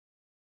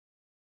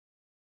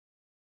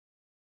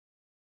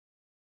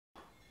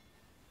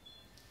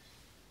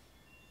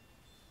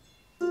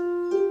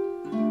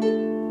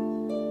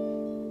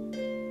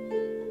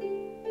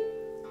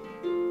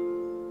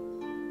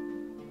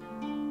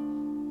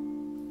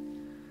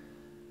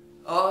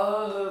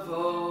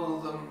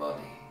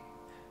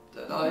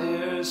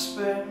to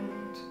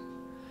spend,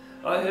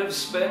 I have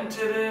spent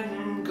it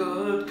in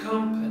good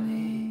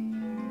company,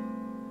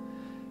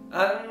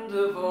 and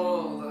of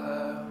all the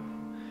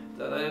harm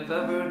that I've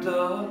ever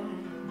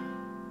done,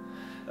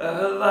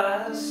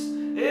 alas,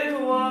 it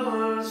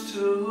was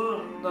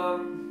to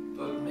none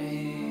but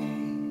me.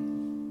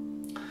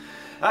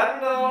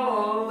 And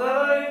all that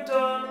I've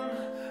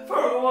done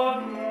for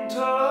want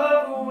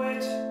of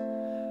wit,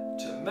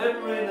 to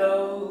memory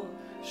now,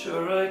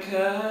 sure I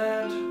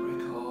can't recall.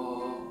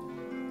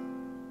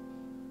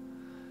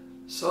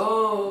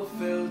 So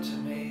fill to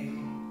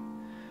me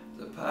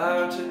the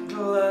parting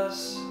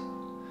glass,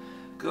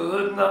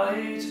 good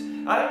night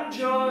and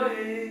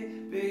joy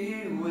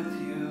be with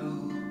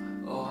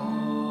you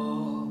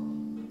all.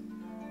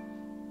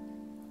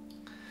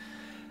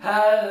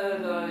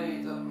 Had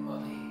I the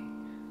money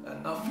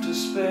enough to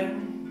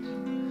spend,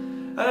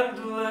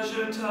 and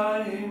leisure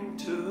time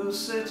to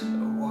sit a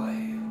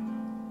while,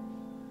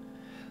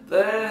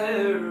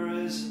 there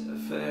is a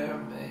fair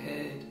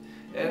maid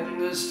in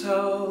this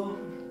town,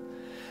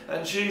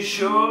 and she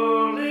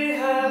surely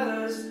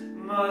has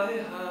my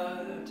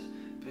heart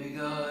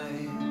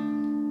beguiled.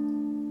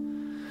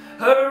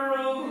 Her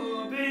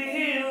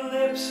ruby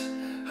lips,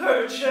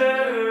 her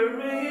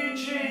cherry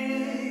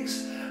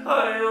cheeks,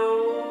 I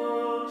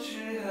own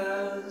she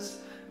has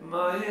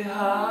my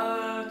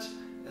heart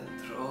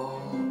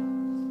enthralled.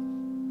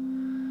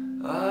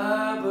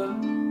 Ah,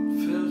 but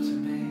fill to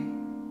me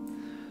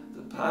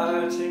the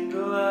parting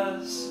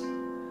glass,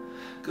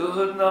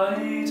 good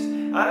night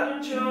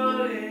and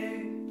joy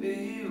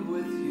be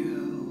with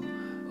you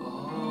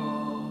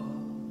all.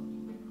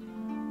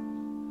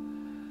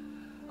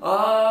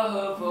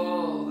 Of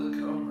all the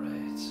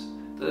comrades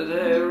that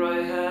e'er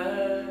I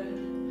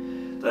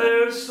had,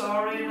 they're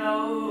sorry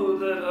now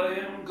that I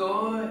am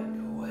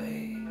going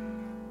away.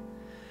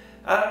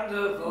 And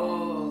of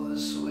all the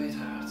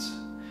sweethearts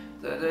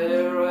that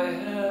e'er I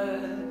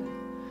had,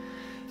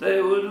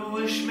 they would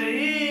wish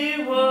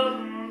me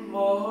one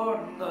more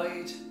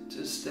night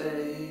to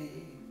stay.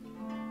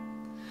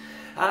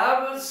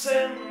 Ah, but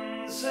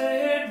since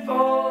it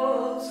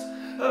falls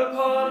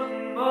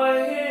upon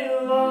my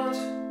lot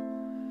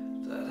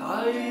that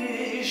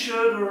I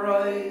should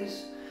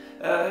rise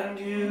and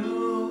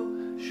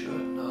you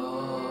should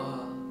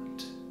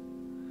not,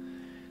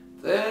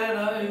 then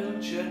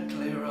I'll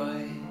gently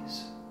rise